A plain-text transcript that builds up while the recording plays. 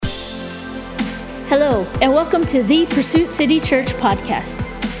Hello, and welcome to the Pursuit City Church podcast.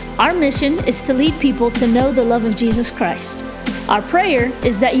 Our mission is to lead people to know the love of Jesus Christ. Our prayer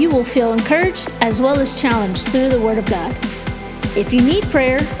is that you will feel encouraged as well as challenged through the Word of God. If you need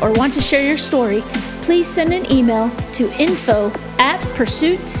prayer or want to share your story, please send an email to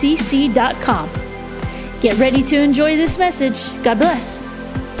info@pursuitcc.com. Get ready to enjoy this message. God bless.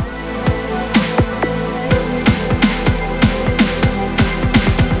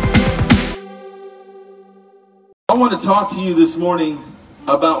 I want to talk to you this morning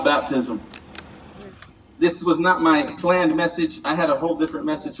about baptism. This was not my planned message. I had a whole different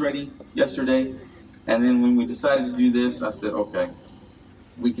message ready yesterday. And then when we decided to do this, I said, okay,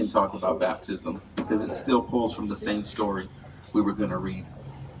 we can talk about baptism because it still pulls from the same story we were going to read.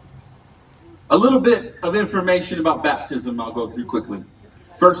 A little bit of information about baptism I'll go through quickly.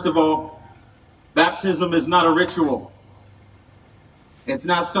 First of all, baptism is not a ritual. It's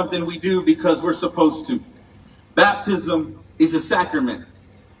not something we do because we're supposed to. Baptism is a sacrament.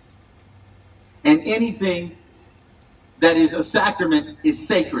 And anything that is a sacrament is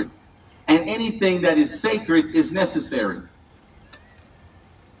sacred. And anything that is sacred is necessary.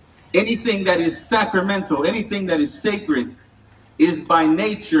 Anything that is sacramental, anything that is sacred is by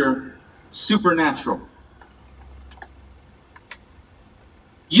nature supernatural.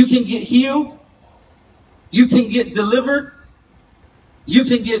 You can get healed. You can get delivered. You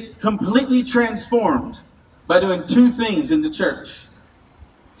can get completely transformed by doing two things in the church: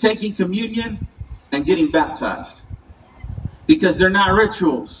 taking communion and getting baptized. Because they're not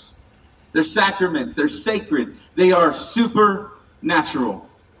rituals. They're sacraments. They're sacred. They are supernatural.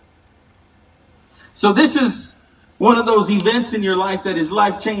 So this is one of those events in your life that is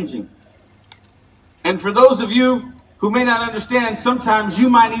life-changing. And for those of you who may not understand, sometimes you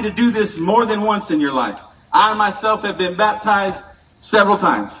might need to do this more than once in your life. I myself have been baptized several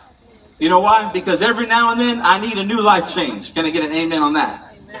times. You know why? Because every now and then I need a new life change. Can I get an amen on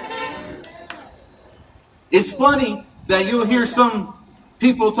that? Amen. It's funny that you'll hear some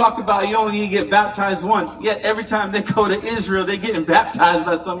people talk about you only need to get baptized once. Yet every time they go to Israel, they're getting baptized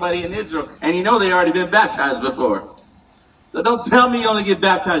by somebody in Israel. And you know they already been baptized before. So don't tell me you only get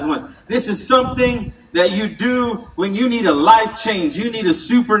baptized once. This is something that you do when you need a life change. You need a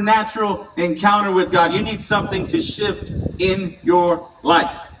supernatural encounter with God. You need something to shift in your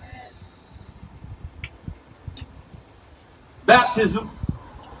life. Baptism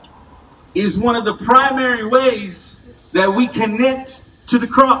is one of the primary ways that we connect to the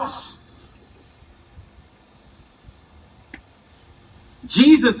cross.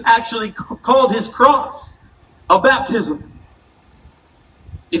 Jesus actually called his cross a baptism.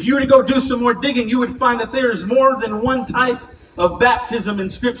 If you were to go do some more digging, you would find that there is more than one type of baptism in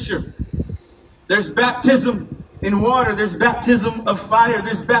Scripture. There's baptism in water. There's baptism of fire.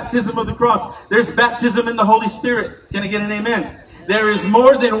 There's baptism of the cross. There's baptism in the Holy Spirit. Can I get an amen? There is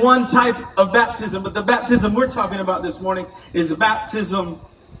more than one type of baptism, but the baptism we're talking about this morning is the baptism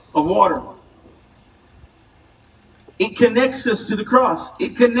of water. It connects us to the cross.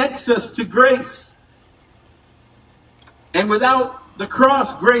 It connects us to grace. And without the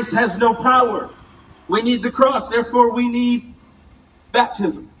cross, grace has no power. We need the cross, therefore we need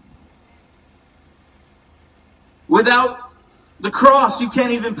baptism. Without the cross, you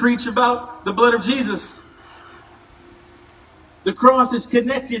can't even preach about the blood of Jesus. The cross is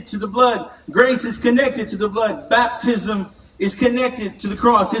connected to the blood. Grace is connected to the blood. Baptism is connected to the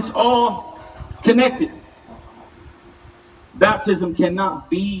cross. It's all connected. Baptism cannot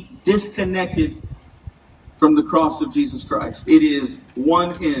be disconnected from the cross of Jesus Christ. It is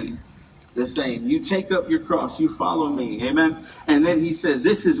one in the same. You take up your cross. You follow me. Amen. And then he says,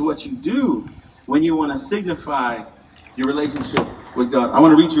 this is what you do when you want to signify your relationship with God. I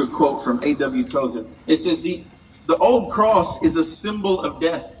want to read you a quote from A.W. Tozer. It says, the old cross is a symbol of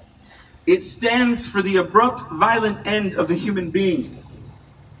death. It stands for the abrupt, violent end of the human being.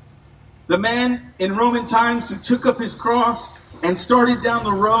 The man in Roman times who took up his cross and started down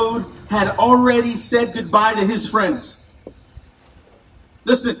the road had already said goodbye to his friends.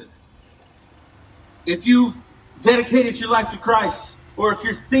 Listen, if you've dedicated your life to Christ, or if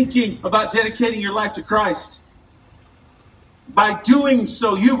you're thinking about dedicating your life to Christ, by doing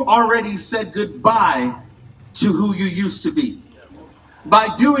so, you've already said goodbye to who you used to be.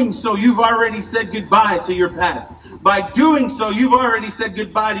 By doing so, you've already said goodbye to your past. By doing so, you've already said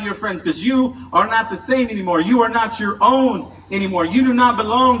goodbye to your friends, because you are not the same anymore. You are not your own anymore. You do not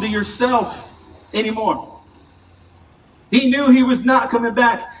belong to yourself anymore. He knew he was not coming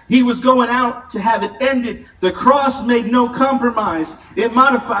back. He was going out to have it ended. The cross made no compromise. It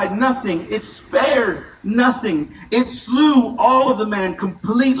modified nothing. It spared nothing. It slew all of the man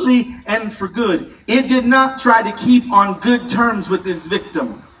completely and for good. It did not try to keep on good terms with its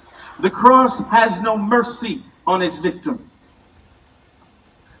victim. The cross has no mercy on its victim.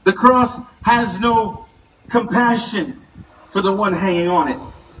 The cross has no compassion for the one hanging on it.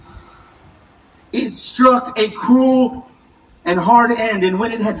 It struck a cruel and hard end, and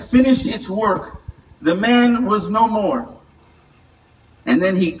when it had finished its work, the man was no more. And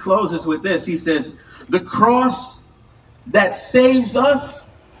then he closes with this. He says, the cross that saves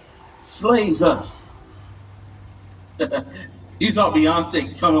us slays us. You thought Beyonce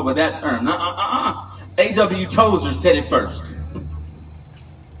could come up with that term. A.W. Tozer said it first.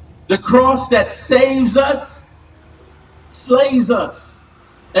 The cross that saves us slays us.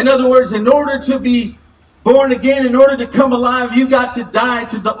 In other words, in order to be born again, in order to come alive, you got to die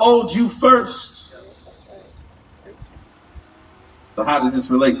to the old you first. So how does this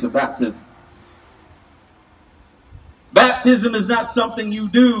relate to baptism? Baptism is not something you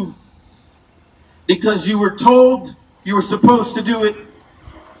do because you were told you were supposed to do it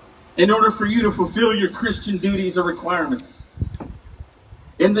in order for you to fulfill your Christian duties or requirements.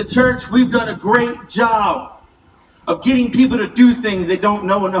 In the church, we've done a great job of getting people to do things they don't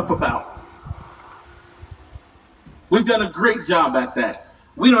know enough about. We've done a great job at that.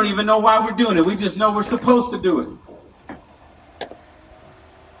 We don't even know why we're doing it. We just know we're supposed to do it.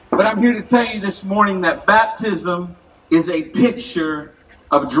 But I'm here to tell you this morning that baptism is a picture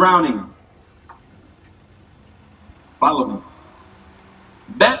of drowning. Follow me.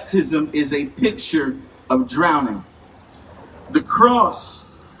 Baptism is a picture of drowning. The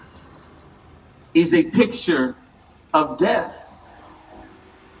cross is a picture of death.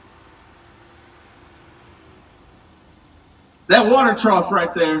 That water trough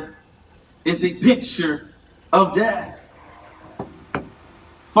right there is a picture of death.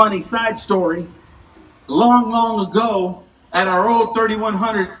 Funny side story. Long ago, at our old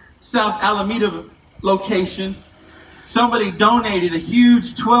 3100 South Alameda location, somebody donated a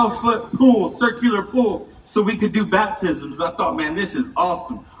huge 12-foot pool, circular pool, so we could do baptisms. I thought, man, this is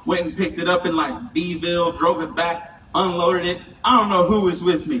awesome. Went and picked it up in like Beeville, drove it back, unloaded it. I don't know who was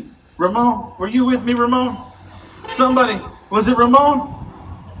with me. Ramon, were you with me, Ramon? Somebody, was it Ramon?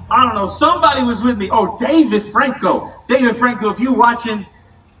 I don't know. Somebody was with me. Oh, David Franco. David Franco, if you're watching,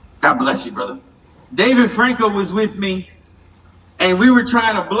 God bless you, brother. David Franco was with me, and we were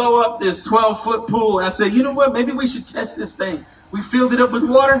trying to blow up this 12-foot pool. And I said, you know what? Maybe we should test this thing. We filled it up with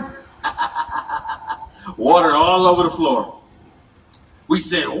water. Water all over the floor. We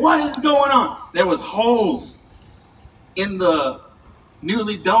said, what is going on? There was holes in the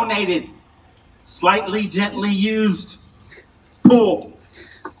newly donated, slightly gently used pool.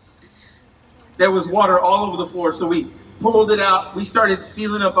 There was water all over the floor, so we pulled it out. We started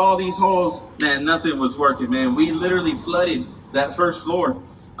sealing up all these holes. Man, nothing was working, man. We literally flooded that first floor.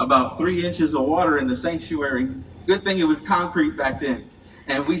 About 3 inches of water in the sanctuary. Good thing it was concrete back then.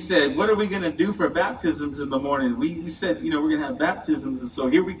 And we said, what are we going to do for baptisms in the morning? We said, we're going to have baptisms. And so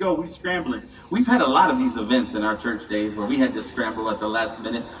here we go. We're scrambling. We've had a lot of these events in our church days where we had to scramble at the last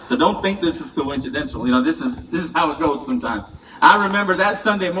minute. So don't think this is coincidental. This is how it goes sometimes. I remember that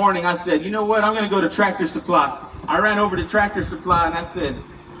Sunday morning, I said, you know what? I'm going to go to Tractor Supply. I ran over to Tractor Supply and I said,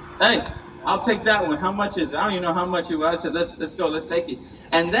 hey, I'll take that one. How much is it? I don't even know how much it was. I said, let's go. Let's take it.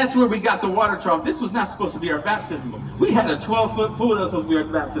 And that's where we got the water trough. This was not supposed to be our baptismal. We had a 12-foot pool that was supposed to be our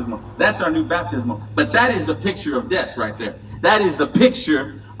baptismal. That's our new baptismal. But that is the picture of death right there. That is the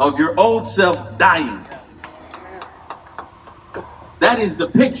picture of your old self dying. That is the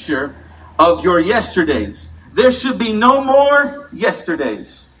picture of your yesterdays. There should be no more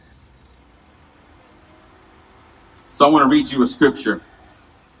yesterdays. So I want to read you a scripture.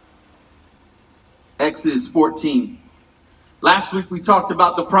 Exodus 14. Last week we talked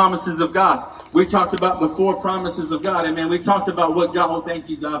about the promises of God. We talked about the 4 promises of God. And man, we talked about what God, oh, thank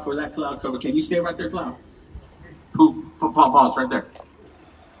you, God, for that cloud cover. Can you stay right there, cloud? Pause right there.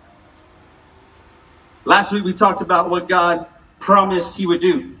 Last week we talked about what God promised he would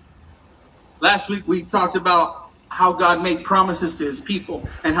do. Last week we talked about how God made promises to his people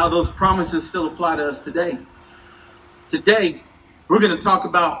and how those promises still apply to us today. Today, we're going to talk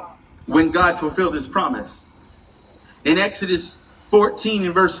about when God fulfilled his promise. In Exodus 14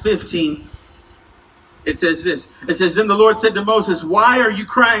 and verse 15, it says this. It says, then the Lord said to Moses, why are you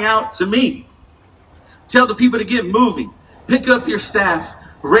crying out to me? Tell the people to get moving. Pick up your staff.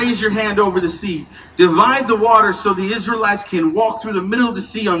 Raise your hand over the sea. Divide the water so the Israelites can walk through the middle of the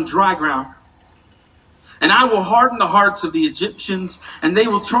sea on dry ground. And I will harden the hearts of the Egyptians, and they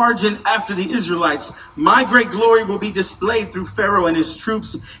will charge in after the Israelites. My great glory will be displayed through Pharaoh and his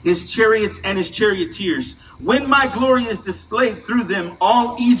troops, his chariots and his charioteers. When my glory is displayed through them,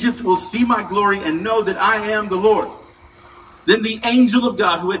 all Egypt will see my glory and know that I am the Lord. Then the angel of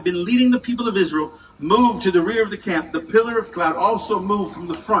God, who had been leading the people of Israel, moved to the rear of the camp. The pillar of cloud also moved from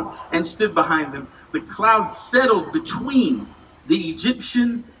the front and stood behind them. The cloud settled between the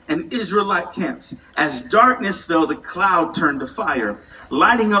Egyptian and Israelite camps. As darkness fell, the cloud turned to fire,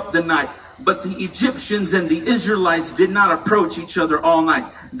 lighting up the night. But the Egyptians and the Israelites did not approach each other all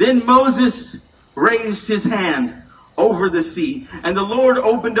night. Then Moses raised his hand over the sea, and the Lord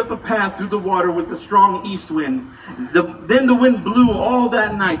opened up a path through the water with a strong east wind. Then the wind blew all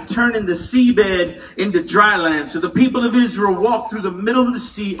that night, turning the seabed into dry land. So the people of Israel walked through the middle of the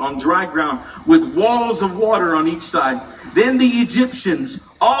sea on dry ground with walls of water on each side. Then the Egyptians,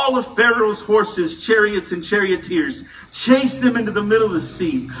 all of Pharaoh's horses, chariots, and charioteers, chased them into the middle of the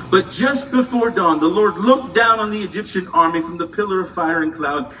sea. But just before dawn, the Lord looked down on the Egyptian army from the pillar of fire and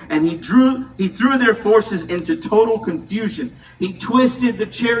cloud, and he threw their forces into total confusion. He twisted the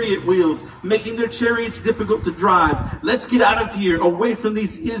chariot wheels, making their chariots difficult to drive. Let's get out of here, away from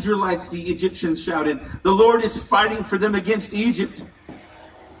these Israelites, the Egyptians shouted. The Lord is fighting for them against Egypt.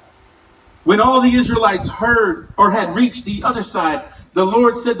 When all the Israelites heard or had reached the other side, the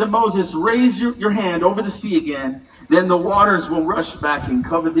Lord said to Moses, raise your hand over the sea again. Then the waters will rush back and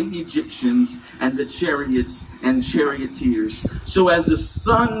cover the Egyptians and the chariots and charioteers. So as the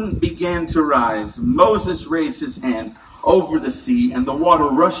sun began to rise, Moses raised his hand over the sea, and the water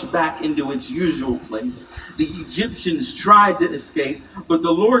rushed back into its usual place. The Egyptians tried to escape, but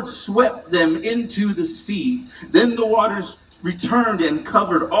the Lord swept them into the sea. Then the waters returned and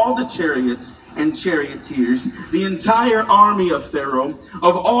covered all the chariots and charioteers, the entire army of Pharaoh,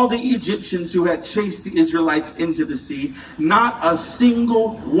 of all the Egyptians who had chased the Israelites into the sea. Not a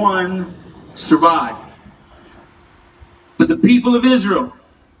single one survived. But the people of Israel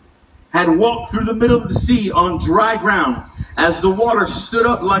had walked through the middle of the sea on dry ground as the water stood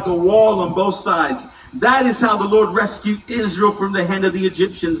up like a wall on both sides. That is how the Lord rescued Israel from the hand of the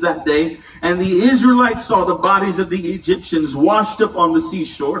Egyptians that day. And the Israelites saw the bodies of the Egyptians washed up on the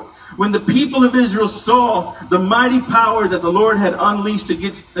seashore. When the people of Israel saw the mighty power that the Lord had unleashed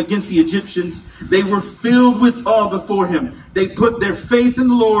against the Egyptians, they were filled with awe before him. They put their faith in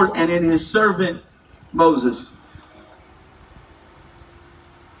the Lord and in his servant Moses.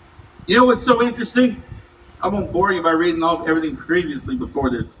 You know what's so interesting? I won't bore you by reading everything previously before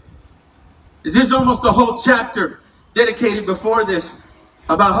this. There's almost a whole chapter dedicated before this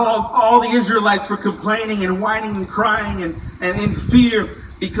about how all the Israelites were complaining and whining and crying and in fear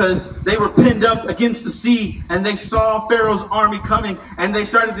because they were pinned up against the sea and they saw Pharaoh's army coming, and they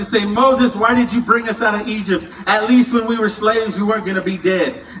started to say, Moses, why did you bring us out of Egypt? At least when we were slaves, we weren't going to be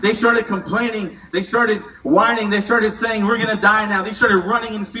dead. They started complaining. They started whining. They started saying, we're going to die now. They started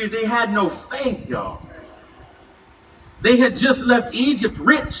running in fear. They had no faith, y'all. They had just left Egypt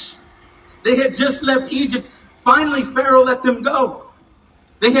rich. They had just left Egypt. Finally, Pharaoh let them go.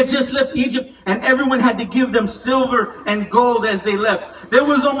 They had just left Egypt, and everyone had to give them silver and gold as they left. There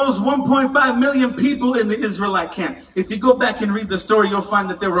was almost 1.5 million people in the Israelite camp. If you go back and read the story, you'll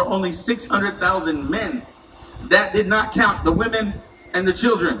find that there were only 600,000 men. That did not count the women and the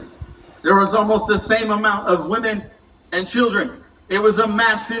children. There was almost the same amount of women and children. It was a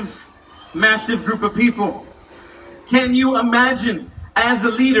massive, massive group of people. Can you imagine, as a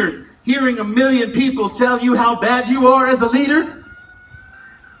leader, hearing 1 million people tell you how bad you are as a leader?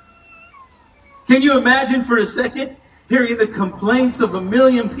 Can you imagine for a second hearing the complaints of 1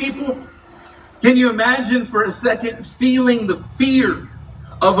 million people? Can you imagine for a second feeling the fear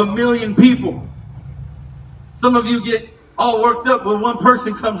of 1 million people? Some of you get all worked up when one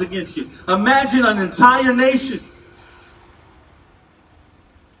person comes against you. Imagine an entire nation.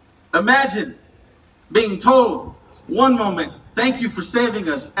 Imagine being told one moment, thank you for saving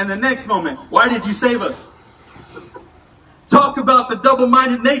us, and the next moment, why did you save us? Talk about the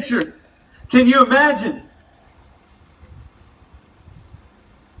double-minded nature. Can you imagine?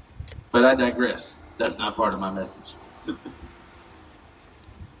 But I digress. That's not part of my message.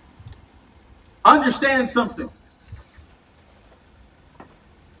 Understand something.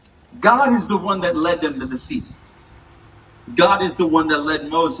 God is the one that led them to the sea. God is the one that led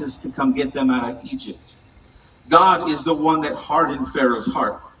Moses to come get them out of Egypt. God is the one that hardened Pharaoh's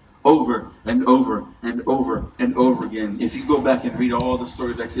heart. over and over and over and over again. If you go back and read all the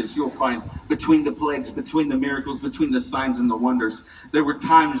story of Exodus, you'll find between the plagues, between the miracles, between the signs and the wonders, there were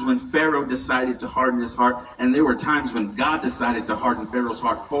times when Pharaoh decided to harden his heart, and there were times when God decided to harden Pharaoh's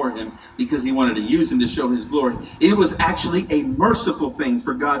heart for him because he wanted to use him to show his glory. It was actually a merciful thing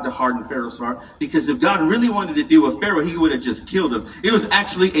for God to harden Pharaoh's heart, because if God really wanted to do a Pharaoh, he would have just killed him. It was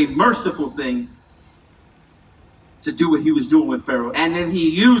actually a merciful thing to do what he was doing with Pharaoh. And then he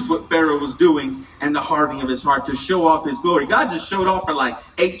used what Pharaoh was doing and the hardening of his heart to show off his glory. God just showed off for like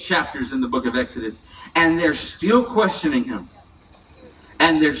 8 chapters in the book of Exodus. And they're still questioning him.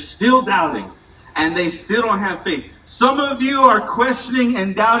 And they're still doubting. And they still don't have faith. Some of you are questioning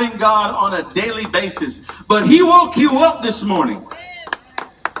and doubting God on a daily basis. But he woke you up this morning.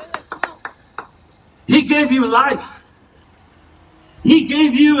 He gave you life. He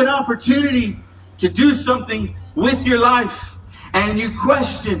gave you an opportunity to do something with your life, and you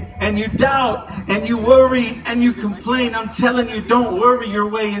question and you doubt and you worry and you complain. I'm telling you, don't worry your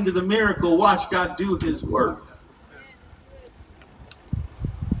way into the miracle. Watch God do his work.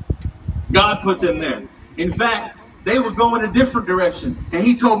 God put them there. In fact, they were going a different direction. And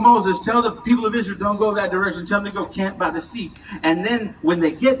he told Moses, tell the people of Israel, don't go that direction. Tell them to go camp by the sea. And then when they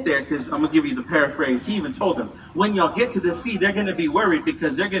get there, because I'm going to give you the paraphrase, he even told them, when y'all get to the sea, they're going to be worried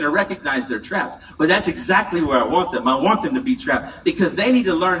because they're going to recognize they're trapped. But that's exactly where I want them. I want them to be trapped because they need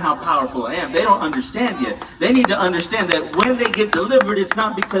to learn how powerful I am. They don't understand yet. They need to understand that when they get delivered, it's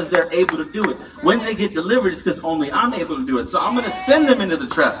not because they're able to do it. When they get delivered, it's because only I'm able to do it. So I'm going to send them into the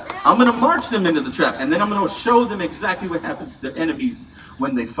trap. I'm going to march them into the trap. And then I'm going to show them exactly what happens to their enemies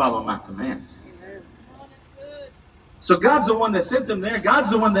when they follow my commands. So God's the one that sent them there.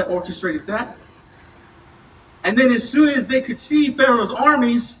 God's the one that orchestrated that. And then as soon as they could see Pharaoh's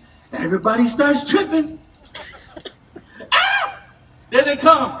armies, everybody starts tripping. Ah! There they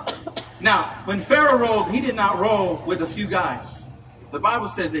come. Now, when Pharaoh rolled, he did not roll with a few guys. The Bible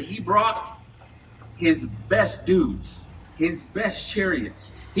says that he brought his best dudes, his best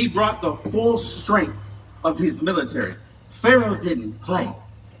chariots. He brought the full strength of his military. Pharaoh didn't play.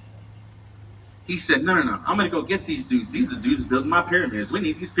 He said, no, I'm going to go get these dudes. These are the dudes building my pyramids. We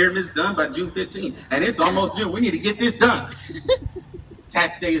need these pyramids done by June 15th. And it's almost June. We need to get this done.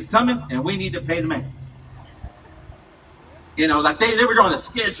 Tax day is coming, and we need to pay the man. You know, like they were on a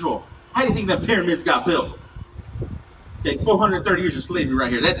schedule. How do you think the pyramids got built? Okay, 430 years of slavery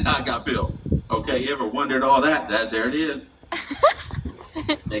right here. That's how it got built. Okay, you ever wondered all that? There it is.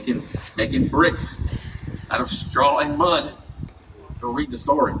 making bricks out of straw and mud. Go read the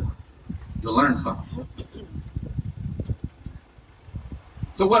story. You'll learn something.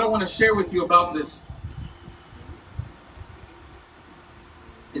 So what I want to share with you about this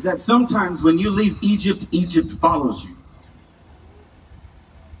is that sometimes when you leave Egypt, Egypt follows you.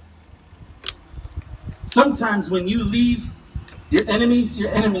 Sometimes when you leave your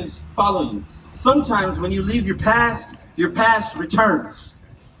enemies follow you. Sometimes when you leave your past returns.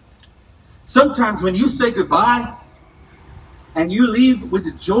 Sometimes when you say goodbye and you leave with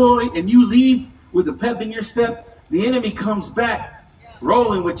the joy and you leave with the pep in your step, the enemy comes back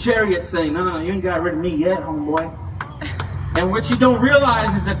rolling with chariots saying, no, you ain't got rid of me yet, homeboy. And what you don't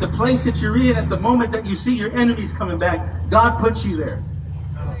realize is that the place that you're in at the moment that you see your enemies coming back, God puts you there.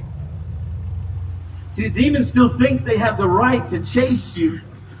 See, the demons still think they have the right to chase you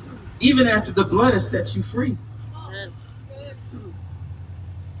even after the blood has set you free.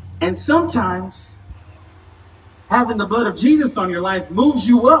 And sometimes having the blood of Jesus on your life moves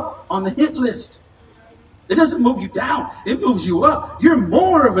you up on the hit list. It doesn't move you down. It moves you up. You're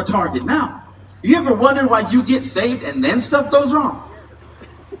more of a target now. You ever wonder why you get saved and then stuff goes wrong?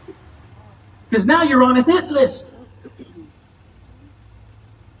 Because now you're on a hit list.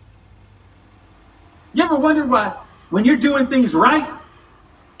 You ever wonder why when you're doing things right,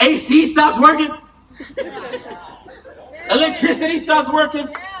 AC stops working? Electricity stops working.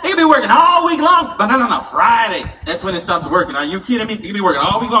 It can be working all week long. But no. Friday, that's when it stops working. Are you kidding me? You can be working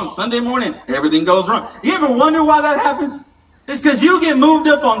all week long. Sunday morning, everything goes wrong. You ever wonder why that happens? It's because you get moved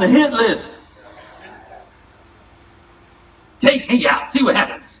up on the hit list. Take me out. See what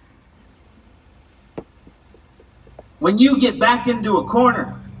happens. When you get back into a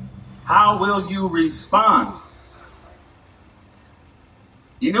corner, how will you respond?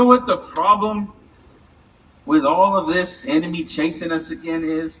 You know what the problem with all of this enemy chasing us again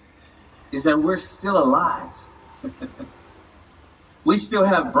is that we're still alive. We still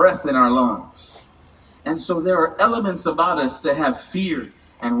have breath in our lungs. And so there are elements about us that have fear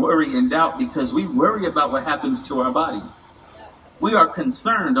and worry and doubt because we worry about what happens to our body. We are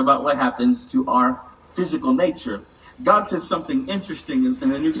concerned about what happens to our physical nature. God said something interesting in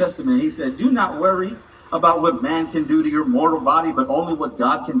the New Testament. He said, do not worry about what man can do to your mortal body, but only what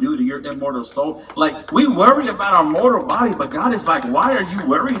God can do to your immortal soul. Like, we worry about our mortal body, but God is like, why are you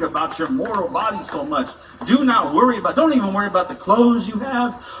worried about your mortal body so much? Do not worry about, don't even worry about the clothes you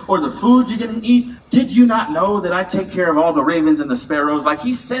have or the food you're going to eat. Did you not know that I take care of all the ravens and the sparrows? Like,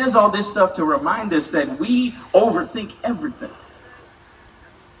 he says all this stuff to remind us that we overthink everything.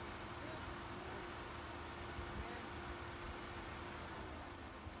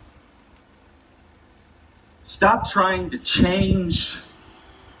 Stop trying to change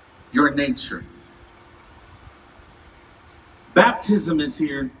your nature. Baptism is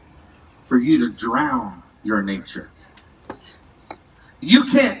here for you to drown your nature. You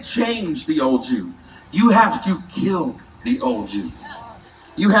can't change the old you. You have to kill the old you.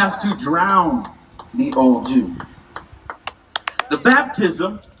 You have to drown the old you. The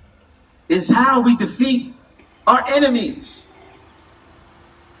baptism is how we defeat our enemies.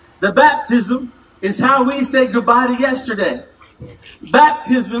 The baptism is how we say goodbye to yesterday.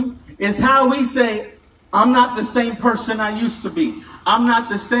 Baptism is how we say, I'm not the same person I used to be. I'm not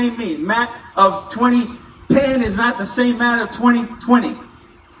the same me. Matt of 2010 is not the same Matt of 2020.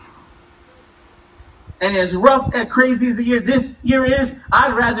 And as rough and crazy as this year is,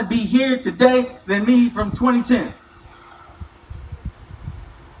 I'd rather be here today than me from 2010.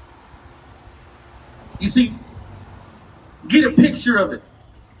 You see, get a picture of it.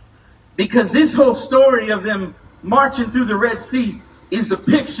 Because this whole story of them marching through the Red Sea is a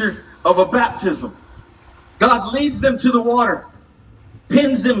picture of a baptism. God leads them to the water,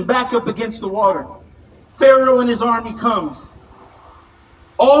 pins them back up against the water. Pharaoh and his army comes.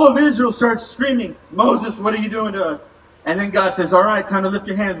 All of Israel starts screaming, Moses, what are you doing to us? And then God says, all right, time to lift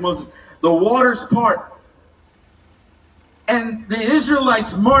your hands, Moses. The waters part. And the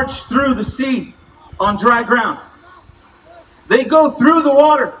Israelites march through the sea on dry ground. They go through the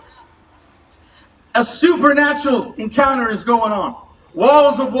water. A supernatural encounter is going on.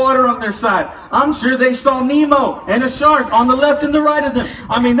 Walls of water on their side. I'm sure they saw Nemo and a shark on the left and the right of them.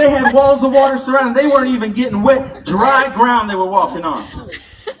 I mean, they had walls of water surrounding. They weren't even getting wet. Dry ground they were walking on.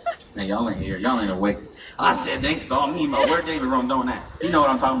 Hey, y'all ain't here. Y'all ain't awake. I said they saw Nemo. Where David Rondon at? You know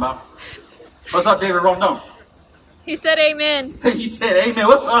what I'm talking about. What's up, David Rondon? He said amen. He said amen.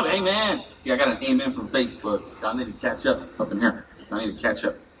 What's up, amen? See, I got an amen from Facebook. Y'all need to catch up in here. Y'all need to catch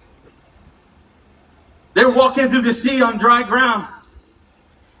up. They're walking through the sea on dry ground.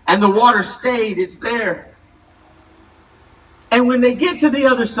 And the water stayed. It's there. And when they get to the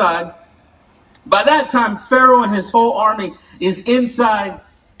other side, by that time, Pharaoh and his whole army is inside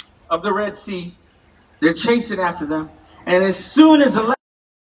of the Red Sea. They're chasing after them. And as soon as the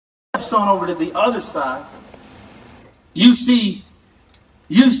steps on over to the other side, you see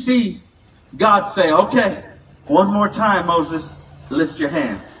God say, okay, one more time, Moses, lift your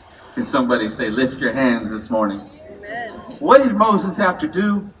hands. Can somebody say, lift your hands this morning? Amen. What did Moses have to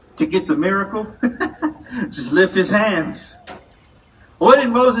do to get the miracle? Just lift his hands. What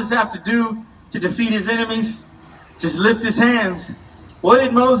did Moses have to do to defeat his enemies? Just lift his hands. What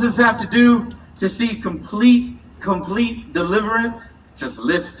did Moses have to do to see complete deliverance? Just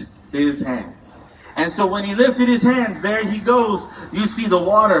lift his hands. And so when he lifted his hands, there he goes. You see the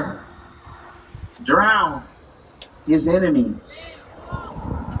water drown his enemies.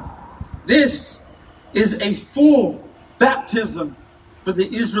 This is a full baptism for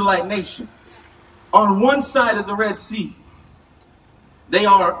the Israelite nation. On one side of the Red Sea, they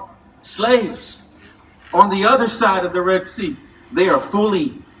are slaves. On the other side of the Red Sea, they are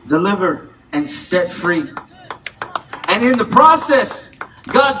fully delivered and set free. And in the process,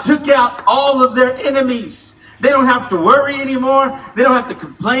 God took out all of their enemies. They don't have to worry anymore. They don't have to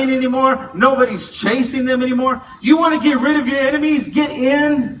complain anymore. Nobody's chasing them anymore. You want to get rid of your enemies? Get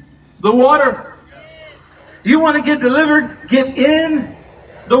in the water. You want to get delivered? Get in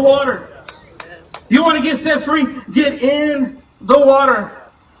the water. You want to get set free? Get in the water.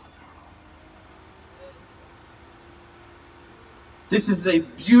 This is a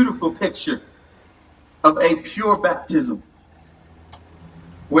beautiful picture of a pure baptism,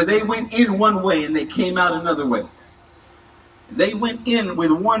 where they went in one way and they came out another way. They went in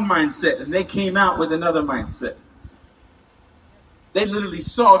with one mindset and they came out with another mindset. They literally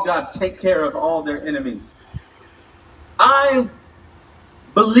saw God take care of all their enemies. I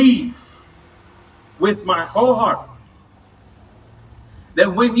believe with my whole heart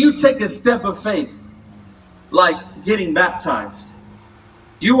that when you take a step of faith, like getting baptized,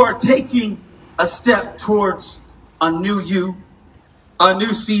 you are taking a step towards a new you, a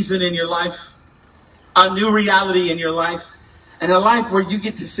new season in your life, a new reality in your life, and a life where you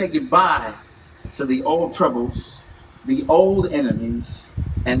get to say goodbye to the old troubles the old enemies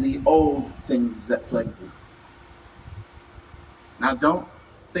and the old things that plague you. Now don't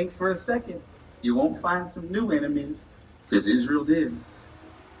think for a second you won't find some new enemies, because Israel did.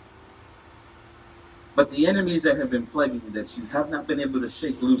 But the enemies that have been plaguing you, that you have not been able to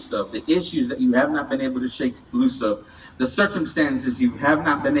shake loose of, the issues that you have not been able to shake loose of, the circumstances you have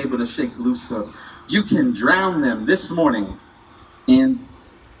not been able to shake loose of, you can drown them this morning in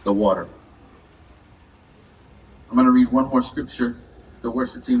the water. I'm going to read one more scripture. The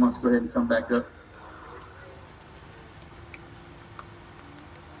worship team wants to go ahead and come back up.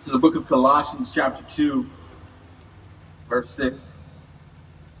 It's the book of Colossians chapter 2, verse 6.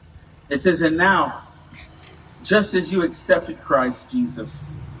 It says, "And now, just as you accepted Christ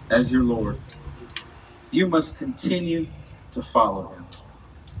Jesus as your Lord, you must continue to follow him.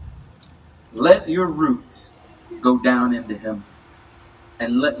 Let your roots go down into him,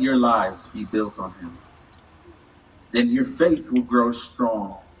 and let your lives be built on him. Then your faith will grow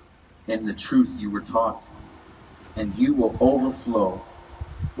strong in the truth you were taught, and you will overflow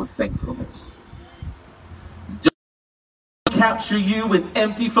with thankfulness." Capture you with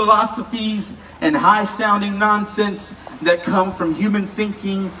empty philosophies and high-sounding nonsense that come from human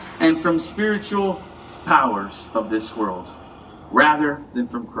thinking and from spiritual powers of this world, rather than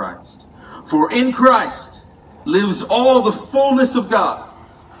from Christ. For in Christ lives all the fullness of God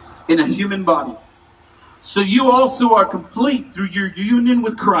in a human body. So you also are complete through your union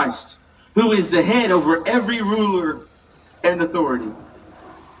with Christ, who is the head over every ruler and authority.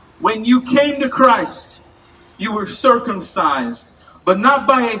 When you came to Christ, you were circumcised, but not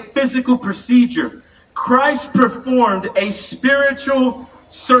by a physical procedure. Christ performed a spiritual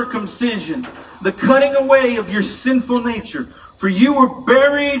circumcision, the cutting away of your sinful nature. For you were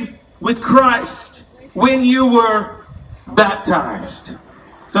buried with Christ when you were baptized.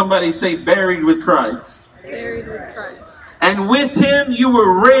 Somebody say, buried with Christ. Buried with Christ. And with him you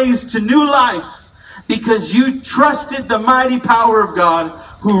were raised to new life, because you trusted the mighty power of God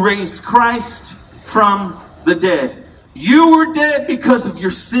who raised Christ from the dead. You were dead because of your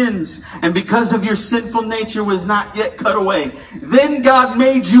sins, and because of your sinful nature was not yet cut away. Then God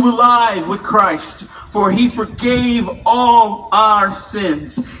made you alive with Christ, for he forgave all our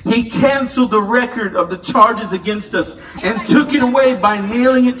sins. He canceled the record of the charges against us and took it away by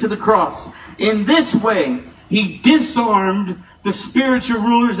nailing it to the cross. In this way, he disarmed the spiritual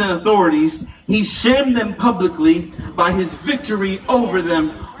rulers and authorities. He shamed them publicly by his victory over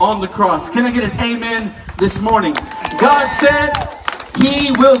them on the cross. Can I get an amen this morning? God said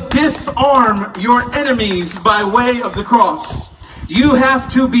he will disarm your enemies by way of the cross. You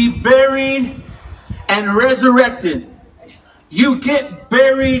have to be buried and resurrected. You get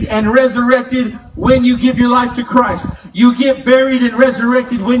buried and resurrected when you give your life to Christ. You get buried and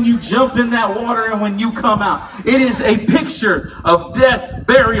resurrected when you jump in that water and when you come out. It is a picture of death,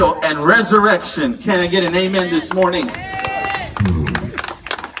 burial, and resurrection. Can I get an amen this morning?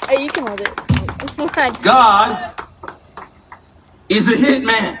 Hey, you can hold it. God is a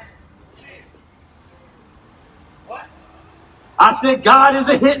hitman. I said God is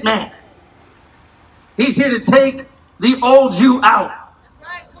a hitman. He's here to take the old you out.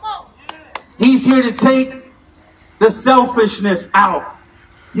 He's here to take the selfishness out.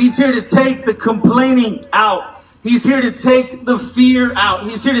 He's here to take the complaining out. He's here to take the fear out.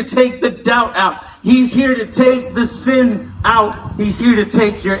 He's here to take the doubt out. He's here to take the sin out. He's here to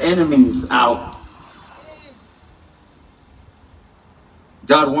take your enemies out.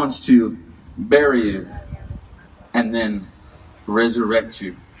 God wants to bury you and then resurrect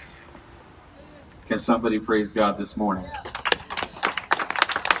you. Can somebody praise God this morning?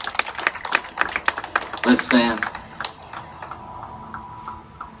 Let's stand.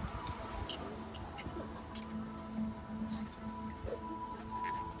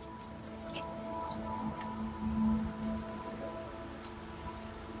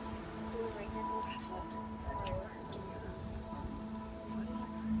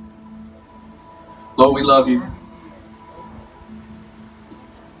 Lord, we love you.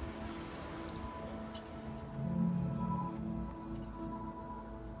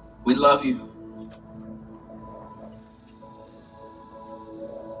 We love you.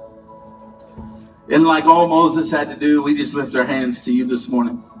 And like all Moses had to do, we just lift our hands to you this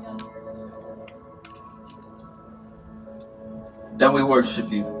morning. And we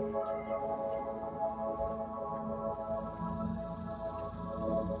worship you.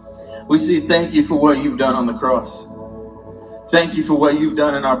 We say thank you for what you've done on the cross. Thank you for what you've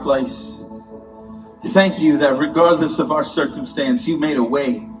done in our place. Thank you that regardless of our circumstance, you made a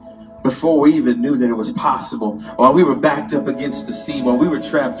way Before we even knew that it was possible, while we were backed up against the sea, while we were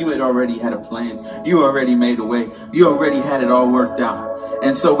trapped, you had already had a plan. You already made a way. You already had it all worked out.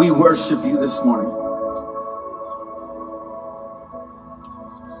 And so we worship you this morning.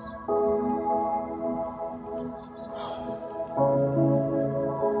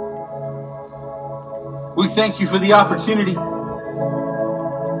 We thank you for the opportunity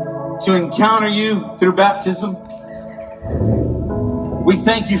to encounter you through baptism. We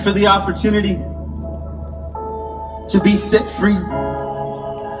thank you for the opportunity to be set free,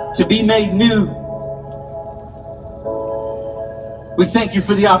 to be made new. We thank you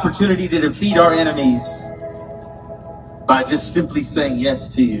for the opportunity to defeat our enemies by just simply saying yes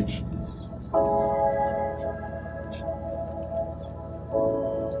to you.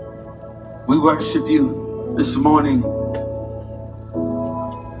 We worship you this morning.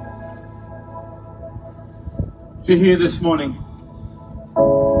 If you're here this morning,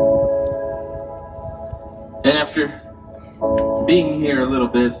 and after being here a little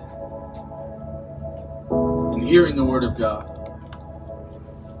bit and hearing the word of God,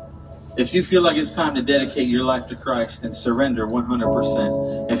 if you feel like it's time to dedicate your life to Christ and surrender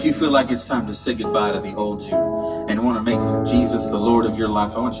 100%, if you feel like it's time to say goodbye to the old you and want to make Jesus the Lord of your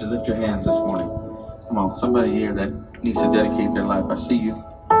life, I want you to lift your hands this morning. Come on, somebody here that needs to dedicate their life. I see you.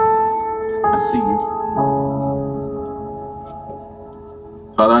 I see you.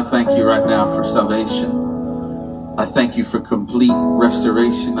 Father, I thank you right now for salvation. I thank you for complete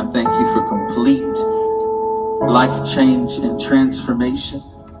restoration. I thank you for complete life change and transformation.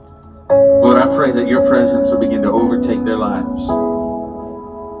 Lord, I pray that your presence will begin to overtake their lives.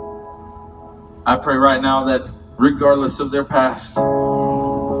 I pray right now that regardless of their past,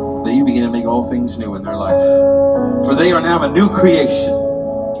 that you begin to make all things new in their life. For they are now a new creation.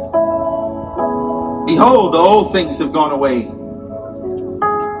 Behold, the old things have gone away,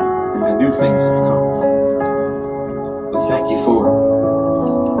 and the new things have come. We thank you for it.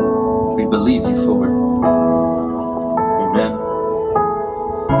 We believe you for it. Amen.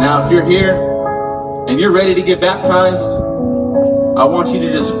 Now, if you're here and you're ready to get baptized, I want you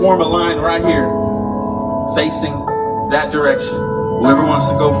to just form a line right here, facing that direction. Whoever wants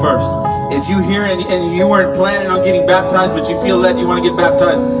to go first. If you're here and you weren't planning on getting baptized, but you feel that you want to get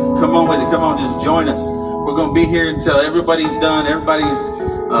baptized, come on with it. Come on, just join us. We're going to be here until everybody's done. Everybody's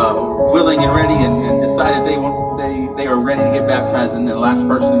willing and ready and decided they are ready to get baptized, and then the last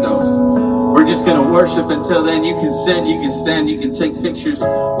person goes. We're just going to worship until then. You can sit, you can stand, you can take pictures,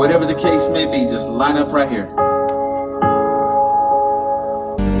 whatever the case may be. Just line up right here.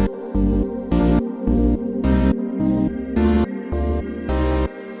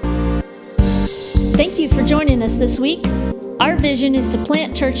 Thank you for joining us this week. Our vision is to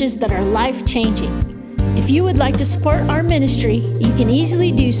plant churches that are life-changing. If you would like to support our ministry, you can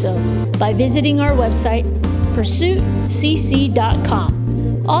easily do so by visiting our website, pursuitcc.com.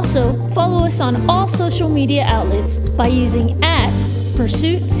 Also, follow us on all social media outlets by using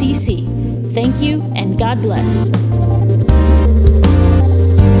 @PursuitCC. Thank you and God bless.